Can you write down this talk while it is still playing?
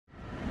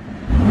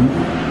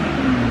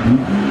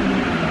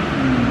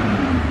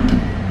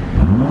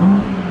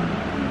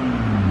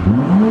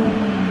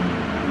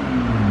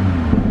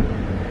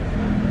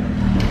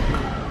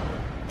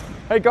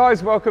Hey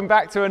guys, welcome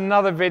back to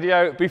another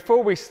video.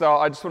 Before we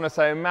start, I just want to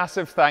say a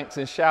massive thanks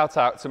and shout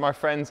out to my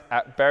friends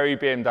at Berry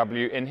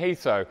BMW in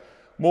Heathrow.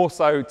 More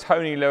so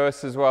Tony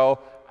Lewis as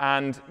well,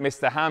 and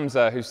Mr.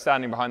 Hamza, who's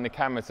standing behind the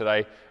camera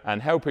today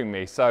and helping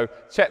me. So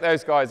check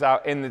those guys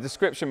out in the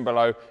description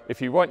below.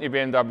 If you want your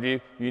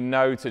BMW, you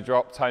know to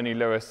drop Tony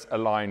Lewis a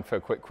line for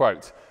a quick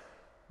quote.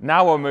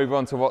 Now we'll move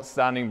on to what's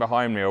standing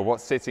behind me, or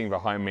what's sitting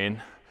behind me.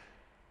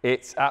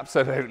 It's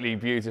absolutely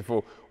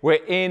beautiful.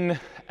 We're in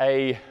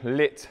a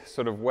lit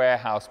sort of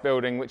warehouse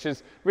building, which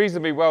is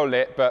reasonably well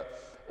lit,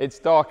 but it's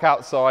dark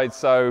outside,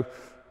 so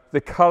the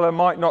color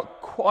might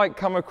not quite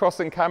come across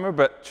in camera,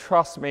 but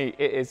trust me,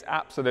 it is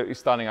absolutely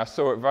stunning. I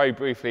saw it very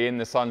briefly in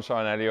the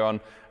sunshine earlier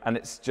on, and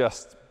it's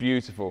just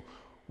beautiful.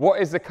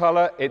 What is the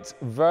color? It's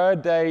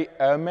Verde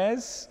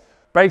Ermes.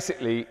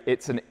 Basically,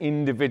 it's an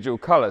individual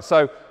color.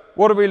 So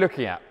what are we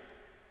looking at?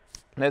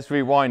 Let's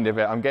rewind a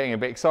bit. I'm getting a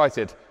bit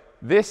excited.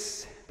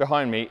 This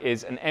behind me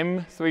is an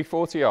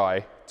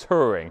M340i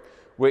Touring,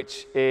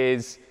 which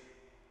is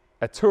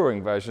a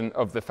touring version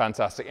of the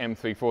fantastic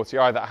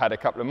M340i that I had a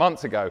couple of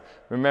months ago.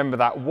 Remember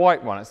that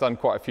white one? It's done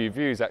quite a few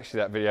views actually,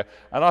 that video.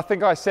 And I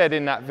think I said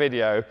in that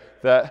video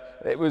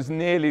that it was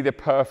nearly the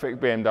perfect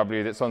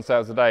BMW that's on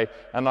sale today.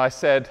 And I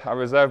said, I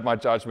reserved my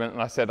judgment,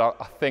 and I said, I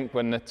think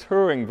when the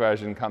touring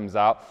version comes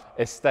out,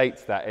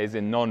 estate that is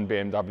in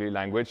non-BMW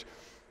language,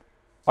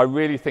 I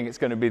really think it's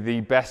going to be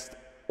the best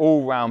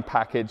all-round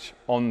package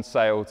on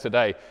sale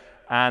today.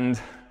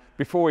 And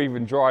before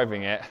even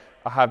driving it,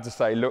 I have to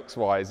say,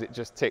 looks-wise, it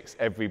just ticks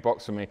every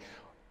box for me.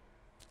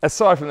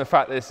 Aside from the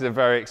fact that this is a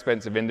very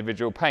expensive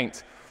individual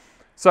paint.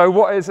 So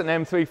what is an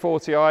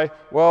M340i?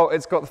 Well,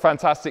 it's got the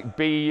fantastic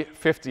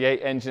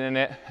B58 engine in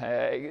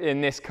it.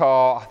 In this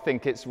car, I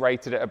think it's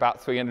rated at about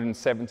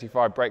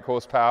 375 brake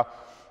horsepower.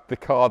 The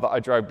car that I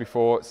drove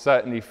before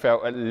certainly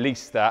felt at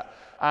least that.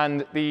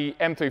 And the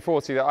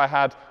M340 that I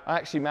had, I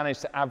actually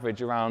managed to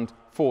average around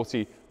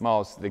 40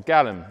 miles to the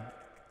gallon.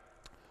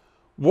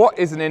 What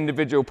is an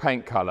individual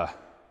paint color?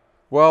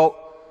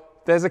 Well,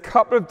 there's a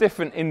couple of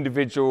different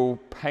individual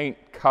paint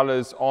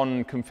colors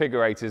on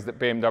configurators that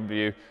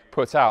BMW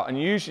put out.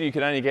 And usually you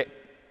can only get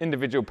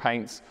individual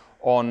paints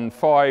on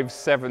 5,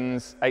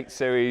 7s, 8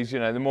 series, you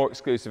know, the more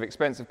exclusive,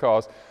 expensive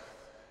cars.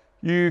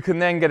 You can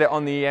then get it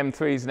on the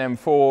M3s and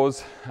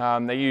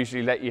M4s. They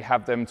usually let you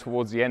have them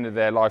towards the end of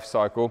their life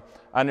cycle.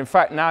 And in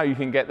fact, now you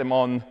can get them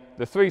on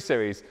the 3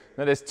 Series.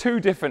 Now there's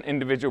two different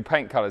individual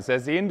paint colors.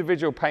 There's the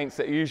individual paints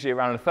that are usually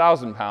around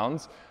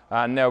 £1,000,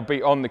 and they'll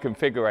be on the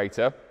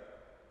configurator.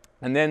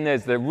 And then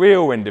there's the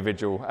real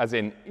individual, as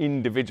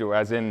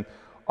in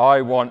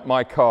I want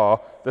my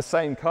car the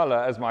same color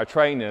as my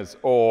trainers,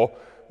 or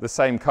the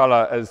same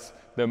color as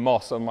the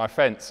moss on my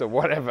fence, or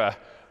whatever.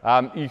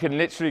 You can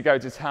literally go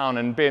to town,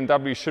 and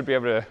BMW should be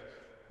able to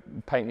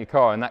paint your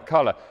car in that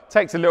color.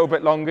 Takes a little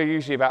bit longer,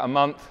 usually about a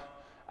month,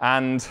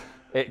 and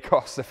it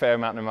costs a fair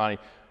amount of money.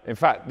 In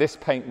fact, this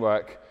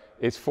paintwork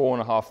is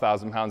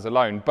 £4,500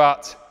 alone.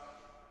 But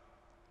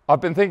I've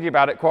been thinking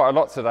about it quite a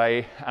lot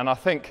today, and I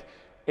think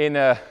in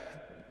a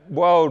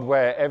world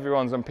where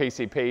everyone's on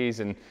PCPs,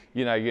 and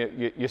you know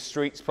your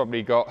street's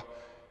probably got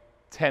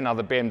 10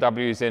 other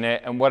BMWs in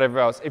it and whatever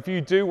else. If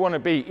you do want to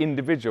be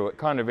individual, it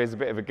kind of is a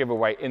bit of a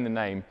giveaway in the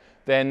name,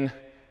 then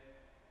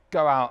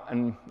go out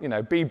and, you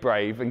know, be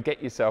brave and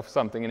get yourself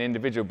something, an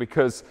individual,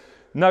 because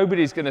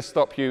nobody's going to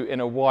stop you in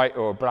a white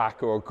or a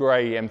black or a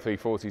grey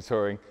M340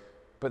 Touring,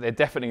 but they're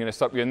definitely going to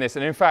stop you in this.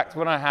 And in fact,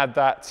 when I had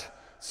that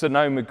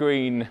Sonoma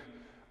Green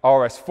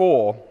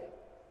RS4,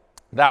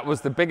 that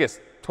was the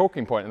biggest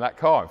talking point in that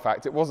car. In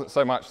fact, it wasn't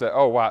so much that,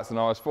 oh wow, it's an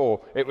RS4.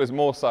 It was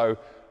more so,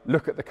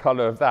 look at the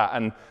colour of that.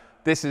 And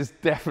this is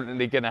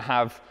definitely going to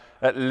have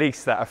at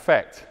least that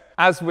effect.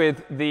 As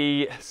with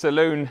the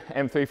Saloon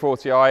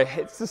M340i,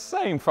 it's the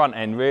same front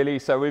end really,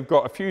 so we've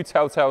got a few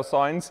telltale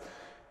signs.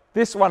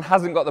 This one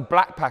hasn't got the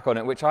black pack on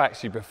it, which I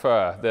actually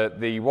prefer.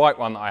 The white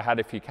one that I had,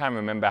 if you can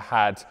remember,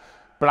 had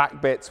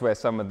black bits where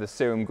some of the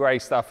serum grey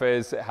stuff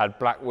is. It had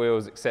black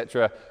wheels,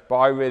 etc. But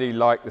I really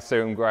like the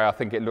serum grey. I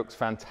think it looks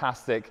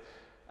fantastic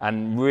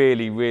and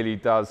really, really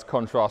does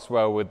contrast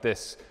well with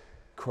this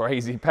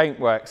crazy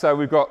paintwork. So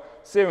we've got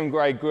serum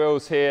grey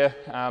grills here,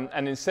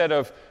 and instead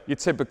of your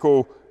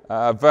typical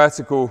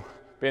vertical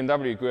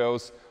BMW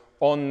grills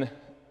on,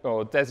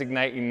 or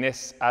designating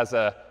this as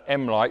a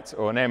M-Light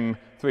or an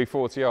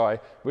M340i,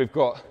 we've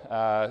got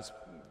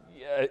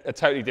a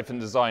totally different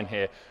design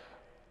here,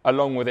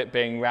 along with it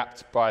being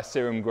wrapped by a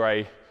serum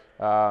grey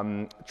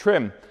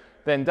trim.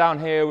 Then down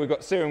here we've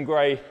got serum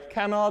grey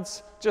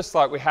canards, just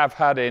like we have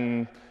had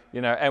in, you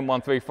know,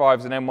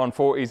 M135s and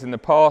M140s in the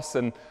past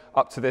and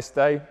up to this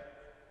day.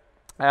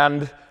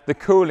 And the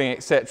cooling,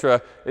 etc.,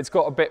 it's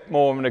got a bit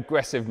more of an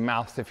aggressive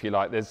mouth, if you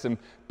like. There's some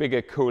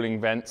bigger cooling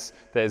vents.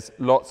 There's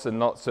lots and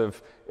lots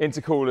of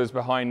intercoolers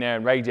behind there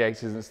and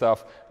radiators and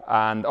stuff.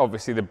 And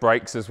obviously the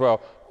brakes as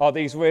well. Are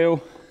these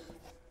real?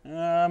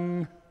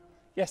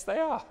 Yes, they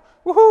are.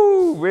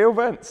 Woohoo! Real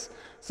vents.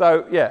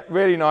 So yeah,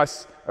 really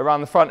nice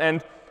around the front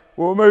end.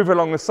 We'll move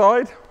along the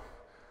side.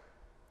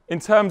 In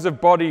terms of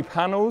body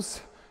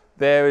panels,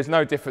 There is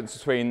no difference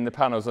between the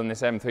panels on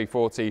this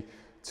M340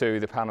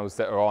 to the panels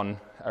that are on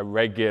a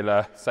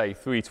regular, say,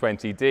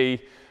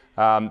 320D.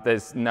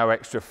 There's no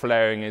extra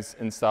flaring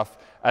and stuff,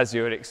 as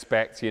you would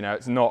expect. You know,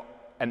 it's not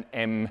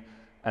an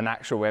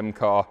actual M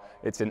car,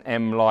 it's an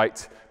M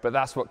Light, but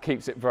that's what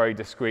keeps it very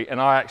discreet.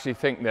 And I actually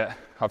think that,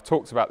 I've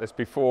talked about this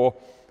before,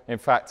 in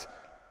fact,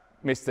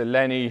 Mr.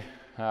 Lenny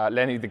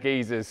the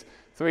Geezer's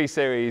 3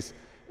 Series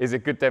is a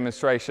good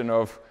demonstration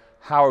of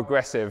how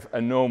aggressive a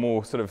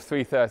normal sort of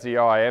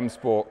 330i M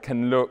Sport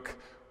can look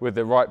with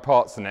the right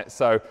parts in it.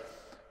 So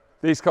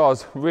these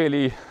cars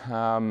really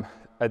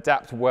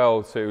adapt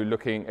well to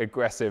looking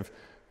aggressive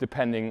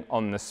depending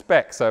on the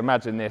spec. So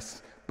imagine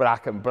this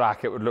black and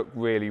black, it would look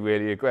really,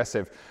 really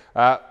aggressive.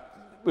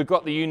 We've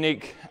got the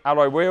unique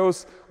alloy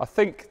wheels. I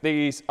think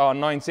these are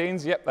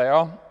 19s, yep they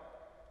are.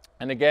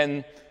 And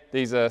again,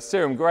 these are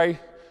serum grey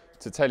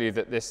to tell you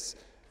that this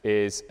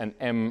is an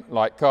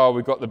M-like car.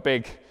 We've got the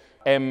big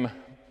M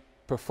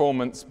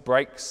performance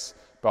brakes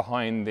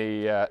behind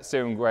the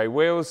serum grey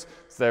wheels,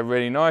 so they're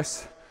really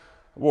nice.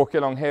 Walking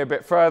along here a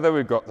bit further,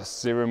 we've got the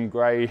serum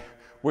grey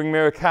wing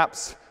mirror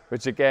caps,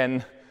 which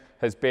again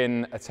has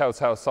been a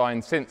telltale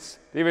sign since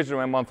the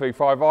original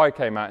M135i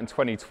came out in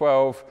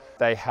 2012.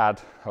 They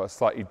had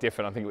slightly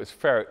different, I think it was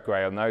ferret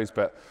grey on those,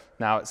 but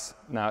now it's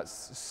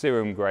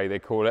serum grey they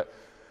call it.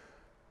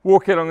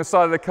 Walking along the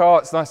side of the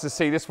car, it's nice to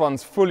see this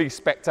one's fully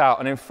spec'd out,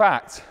 and in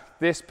fact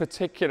this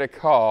particular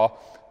car,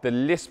 the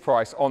list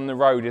price on the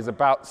road is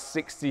about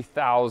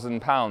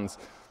 £60,000.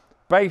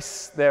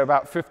 Base, they're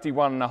about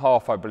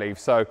 51.5, I believe.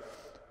 So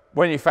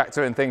when you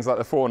factor in things like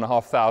the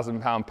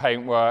 £4,500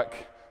 paintwork,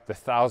 the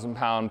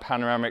 £1,000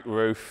 panoramic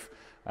roof,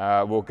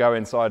 we'll go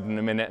inside in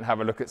a minute and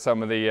have a look at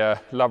some of the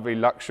lovely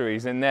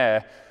luxuries in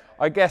there.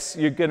 I guess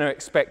you're going to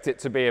expect it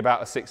to be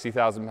about a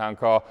 £60,000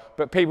 car,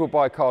 but people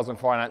buy cars on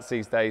finance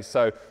these days,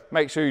 so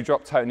make sure you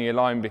drop Tony a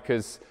line,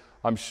 because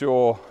I'm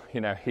sure,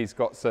 you know, he's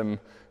got some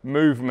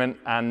movement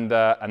and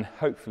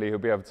hopefully he'll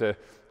be able to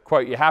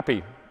quote you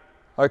happy.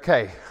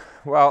 Okay,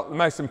 well, the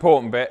most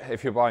important bit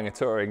if you're buying a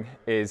touring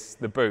is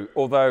the boot,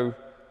 although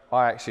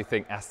I actually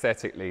think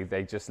aesthetically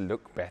they just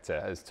look better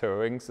as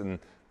tourings, and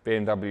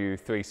BMW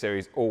 3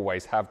 Series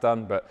always have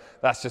done, but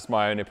that's just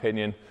my own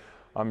opinion.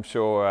 I'm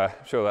sure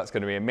that's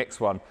going to be a mixed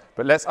one.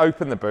 But let's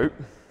open the boot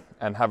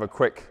and have a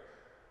quick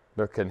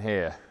look in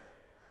here.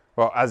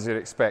 Well, as you'd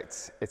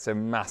expect, it's a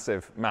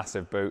massive,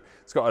 massive boot.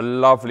 It's got a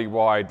lovely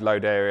wide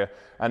load area.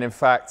 And in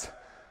fact,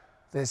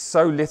 there's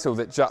so little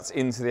that juts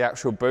into the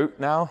actual boot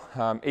now.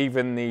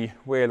 Even the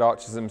wheel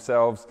arches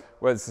themselves,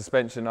 where the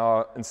suspension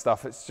are and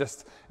stuff,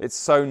 it's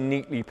so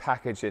neatly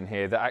packaged in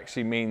here that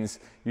actually means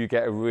you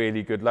get a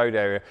really good load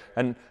area.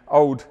 And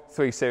old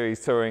 3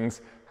 Series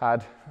Tourings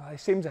they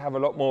seem to have a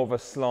lot more of a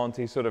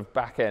slanty sort of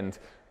back end,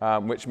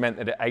 which meant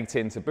that it ate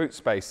into boot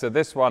space. So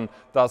this one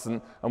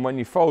doesn't, and when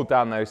you fold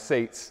down those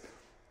seats,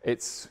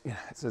 it's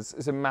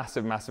a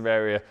massive, massive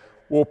area.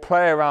 We'll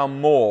play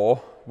around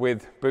more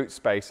with boot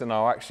space, and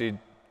I'll actually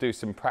do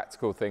some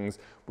practical things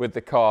with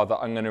the car that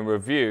I'm going to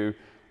review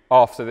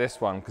after this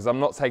one, because I'm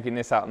not taking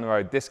this out on the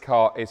road. This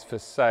car is for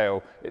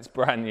sale. It's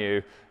brand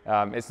new.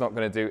 It's not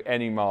going to do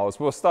any miles.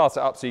 We'll start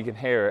it up so you can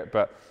hear it,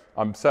 but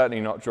I'm certainly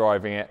not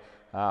driving it.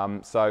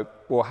 So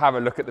we'll have a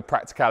look at the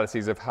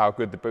practicalities of how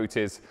good the boot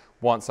is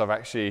once I've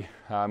actually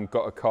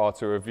got a car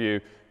to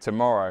review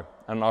tomorrow.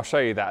 And I'll show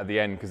you that at the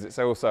end, because it's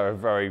also a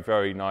very,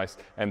 very nice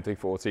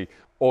M340,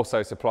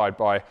 also supplied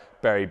by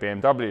Berry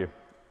BMW.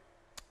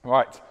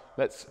 Right,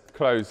 let's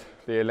close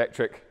the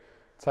electric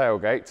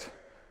tailgate.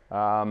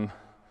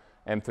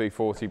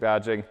 M340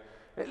 badging.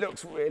 It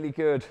looks really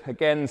good.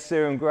 Again,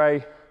 serum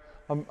grey.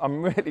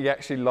 I'm really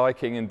actually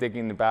liking and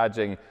digging the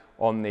badging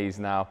on these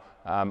now.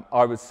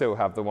 I would still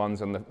have the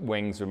ones on the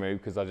wings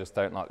removed because I just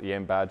don't like the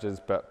M badges,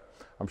 but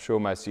I'm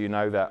sure most of you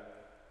know that.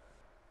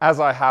 As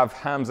I have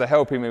Hamza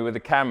helping me with the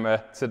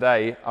camera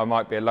today, I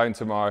might be alone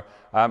tomorrow.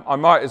 I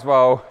might as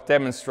well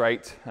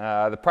demonstrate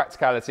the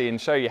practicality and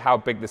show you how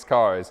big this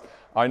car is.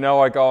 I know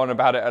I go on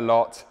about it a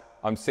lot.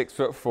 I'm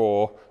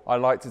 6'4". I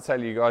like to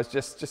tell you guys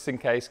just in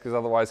case, because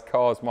otherwise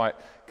cars might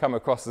come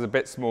across as a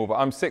bit small, but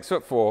I'm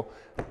 6'4"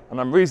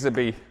 and I'm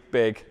reasonably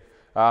big.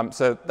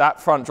 So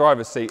that front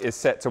driver's seat is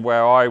set to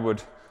where I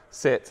would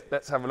sit.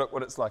 Let's have a look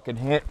what it's like in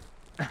here.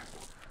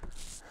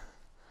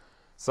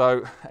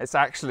 So it's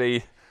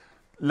actually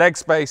leg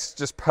space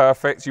just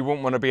perfect. You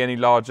wouldn't want to be any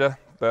larger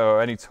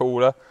or any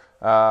taller.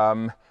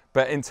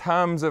 But in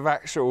terms of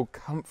actual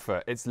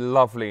comfort, it's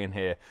lovely in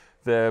here.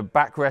 The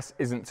backrest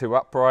isn't too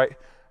upright.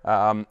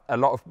 A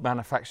lot of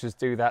manufacturers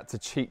do that to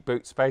cheat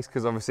boot space,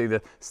 because obviously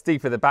the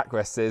steeper the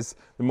backrest is,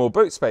 the more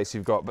boot space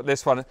you've got. But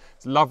this one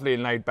is lovely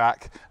and laid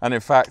back. And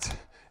in fact,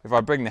 if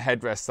I bring the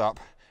headrest up,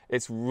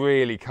 it's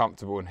really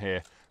comfortable in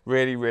here.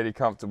 Really, really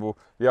comfortable.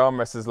 The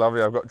armrest is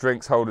lovely. I've got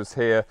drinks holders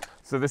here.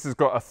 So this has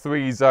got a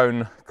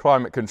 3-zone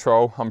climate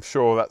control. I'm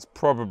sure that's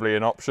probably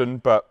an option,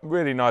 but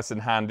really nice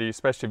and handy,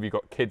 especially if you've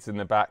got kids in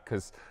the back,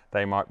 because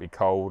they might be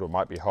cold or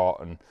might be hot,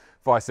 and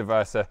vice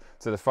versa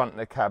to the front of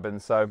the cabin.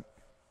 So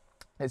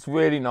it's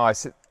really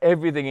nice.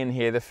 Everything in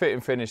here, the fit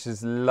and finish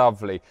is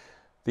lovely.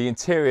 The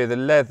interior, the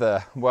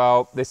leather,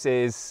 well, this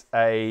is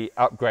a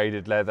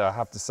upgraded leather, I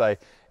have to say.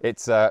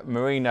 It's a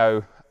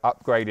merino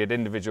upgraded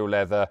individual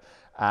leather,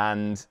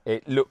 and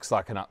it looks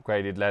like an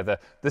upgraded leather.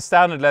 The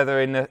standard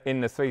leather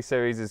in the 3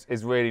 Series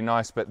is really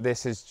nice, but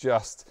this is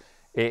just,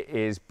 it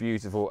is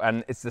beautiful,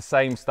 and it's the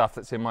same stuff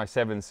that's in my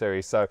 7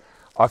 Series. So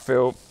I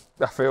feel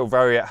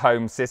very at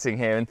home sitting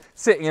here, and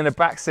sitting in the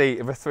back seat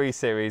of a 3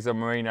 Series on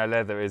merino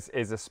leather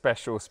is a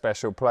special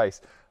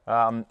place.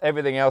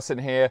 Everything else in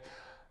here,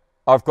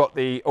 I've got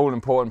the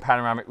all-important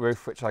panoramic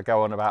roof, which I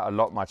go on about a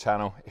lot on my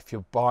channel. If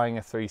you're buying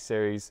a 3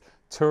 Series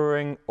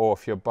Touring, or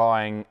if you're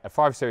buying a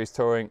 5 Series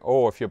Touring,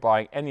 or if you're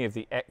buying any of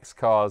the X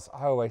cars,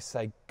 I always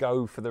say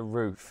go for the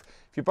roof.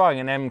 If you're buying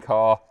an M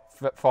car,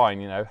 fine,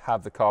 you know,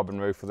 have the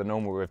carbon roof or the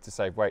normal roof to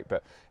save weight,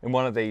 but in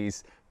one of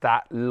these,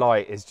 that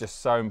light is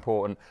just so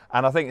important.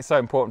 And I think it's so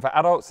important for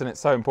adults, and it's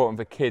so important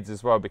for kids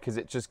as well, because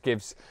it just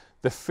gives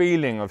the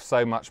feeling of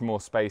so much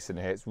more space in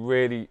here. It's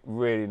really,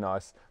 really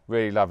nice,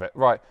 really love it.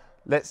 Right,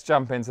 let's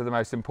jump into the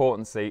most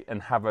important seat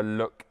and have a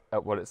look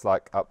at what it's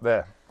like up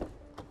there.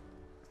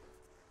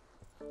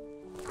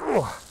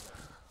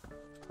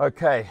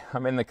 Okay,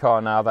 I'm in the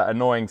car now. That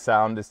annoying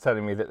sound is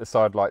telling me that the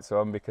side lights are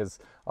on, because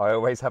I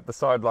always have the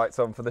side lights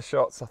on for the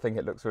shots. I think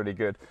it looks really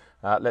good.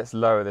 Let's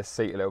lower this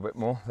seat a little bit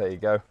more. There you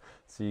go,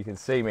 so you can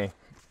see me.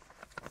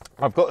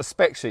 I've got a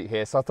spec sheet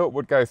here, so I thought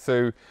we'd go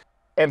through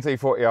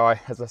M340i,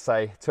 as I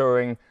say,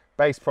 touring,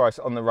 base price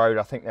on the road,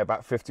 I think they're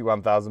about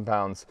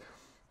 £51,000.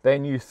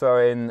 Then you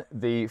throw in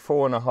the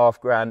 4.5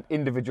 grand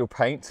individual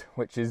paint,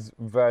 which is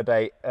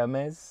Verde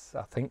Ermes,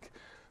 I think.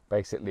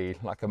 Basically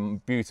like a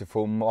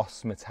beautiful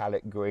moss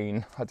metallic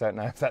green. I don't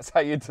know if that's how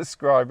you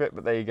describe it,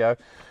 but there you go.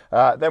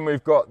 Then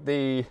we've got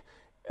the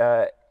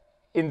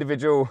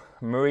individual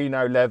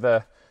merino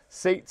leather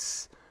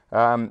seats.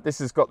 This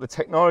has got the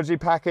technology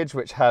package,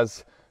 which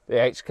has the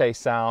HK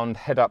sound,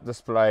 head-up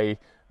display,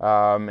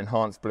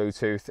 enhanced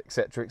Bluetooth,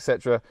 etc,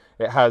 etc.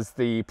 It has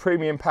the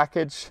premium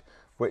package,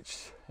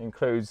 which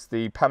includes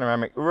the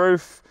panoramic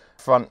roof,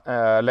 front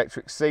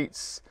electric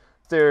seats,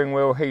 steering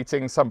wheel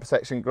heating, sun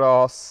protection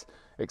glass,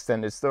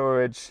 extended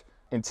storage,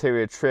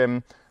 interior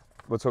trim.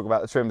 We'll talk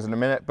about the trims in a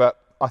minute,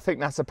 but I think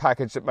that's a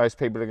package that most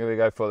people are going to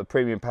go for, the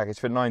premium package,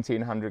 for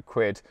 1,900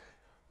 quid.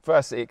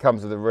 Firstly, it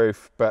comes with a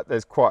roof, but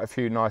there's quite a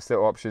few nice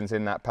little options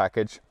in that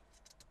package.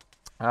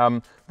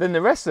 Then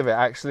the rest of it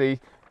actually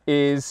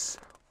is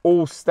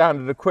all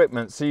standard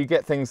equipment. So you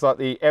get things like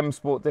the M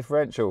Sport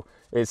differential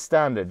is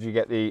standard. You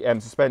get the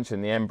M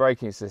suspension, the M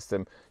braking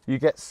system. You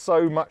get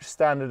so much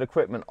standard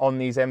equipment on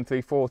these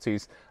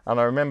M340s. And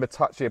I remember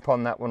touching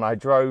upon that when I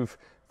drove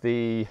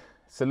the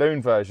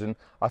saloon version.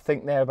 I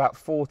think they're about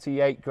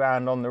 48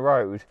 grand on the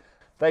road.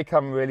 They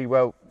come really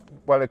well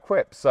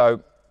equipped.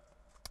 So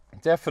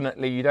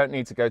definitely you don't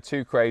need to go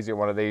too crazy on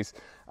one of these,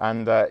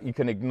 and you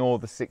can ignore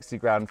the 60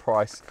 grand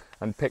price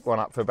and pick one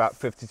up for about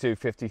 52,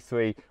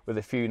 53 with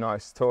a few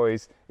nice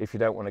toys if you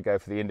don't want to go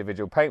for the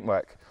individual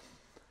paintwork.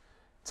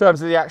 In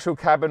terms of the actual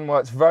cabin, well,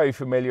 it's very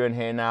familiar in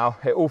here now.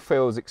 It all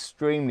feels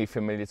extremely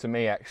familiar to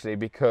me actually,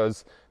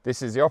 because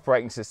this is the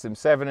operating system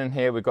 7 in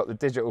here. We've got the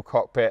digital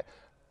cockpit.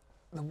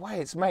 The way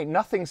it's made,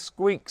 nothing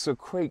squeaks or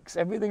creaks.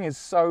 Everything is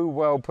so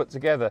well put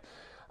together.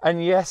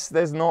 And yes,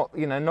 there's not,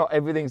 you know, not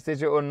everything's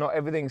digital and not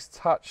everything's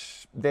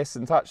touch this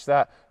and touch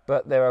that,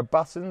 but there are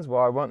buttons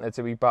where I want there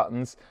to be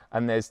buttons,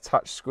 and there's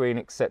touch screen,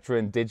 etc.,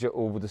 and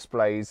digital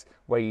displays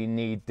where you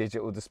need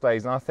digital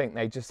displays. And I think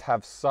they just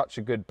have such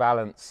a good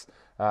balance,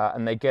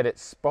 and they get it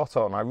spot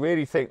on. I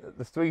really think that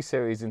the 3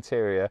 Series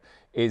interior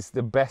is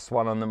the best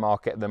one on the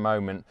market at the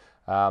moment.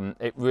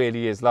 It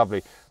really is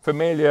lovely.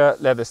 Familiar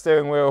leather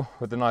steering wheel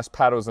with the nice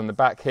paddles on the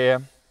back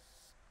here.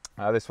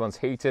 This one's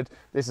heated.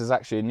 This is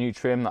actually a new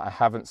trim that I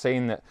haven't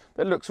seen that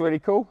looks really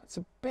cool. It's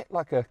a bit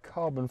like a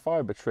carbon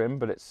fiber trim,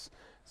 but it's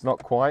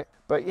not quite.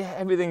 But yeah,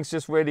 everything's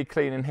just really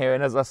clean in here.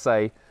 And as I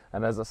say,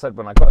 and as I said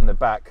when I got in the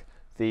back,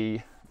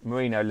 the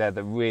merino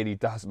leather really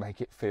does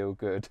make it feel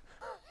good.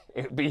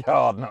 It'd be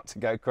hard not to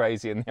go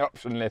crazy in the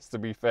option list, to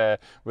be fair,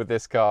 with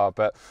this car,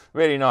 but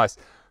really nice.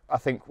 I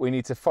think we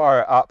need to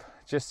fire it up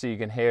just so you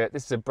can hear it.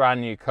 This is a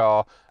brand new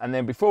car. And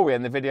then before we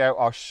end the video,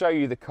 I'll show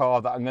you the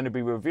car that I'm going to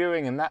be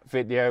reviewing, and that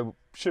video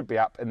should be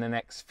up in the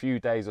next few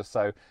days or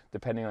so,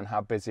 depending on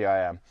how busy I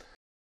am.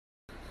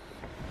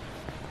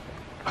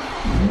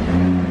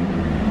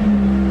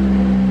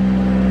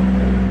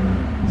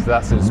 So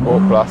that's in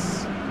Sport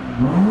Plus.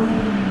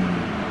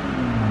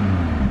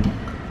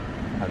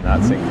 And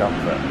that's in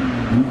Comfort.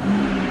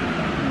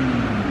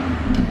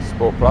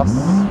 Sport Plus.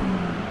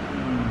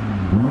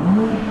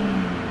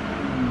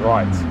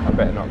 Right, I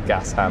better not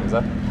gas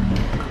Hamza.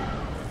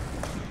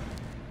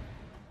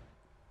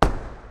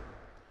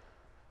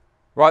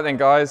 Right then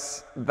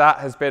guys, that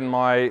has been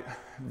my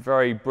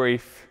very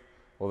brief,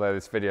 although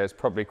this video is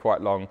probably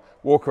quite long,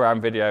 walk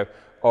around video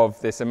of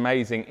this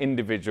amazing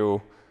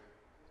individual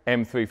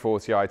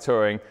M340i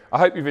Touring. I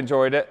hope you've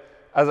enjoyed it.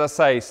 As I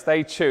say,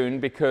 stay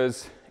tuned,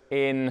 because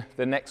in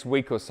the next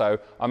week or so,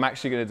 I'm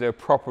actually going to do a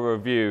proper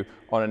review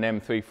on an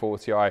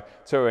M340i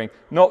Touring.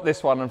 Not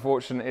this one,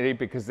 unfortunately,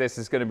 because this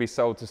is going to be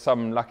sold to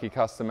some lucky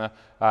customer.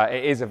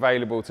 It is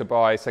available to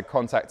buy, so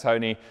contact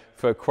Tony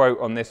for a quote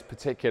on this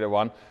particular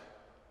one.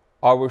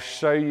 I will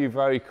show you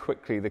very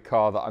quickly the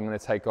car that I'm going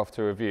to take off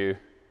to review,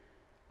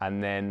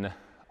 and then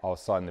I'll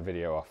sign the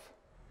video off.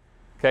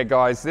 Okay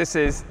guys, this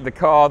is the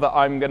car that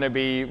I'm going to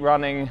be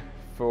running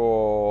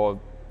for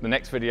the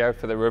next video,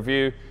 for the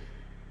review.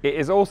 It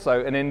is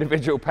also an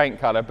individual paint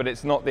colour, but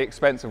it's not the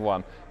expensive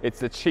one. It's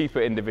the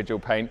cheaper individual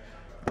paint.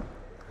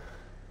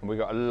 And we've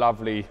got a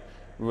lovely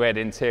red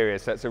interior,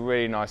 so it's a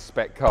really nice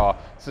spec car.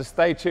 So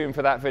stay tuned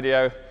for that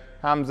video.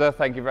 Hamza,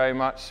 thank you very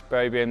much.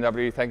 Berry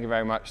BMW, thank you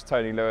very much.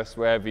 Tony Lewis,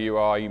 wherever you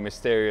are, you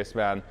mysterious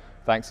man,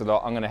 thanks a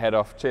lot. I'm going to head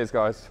off. Cheers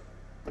guys.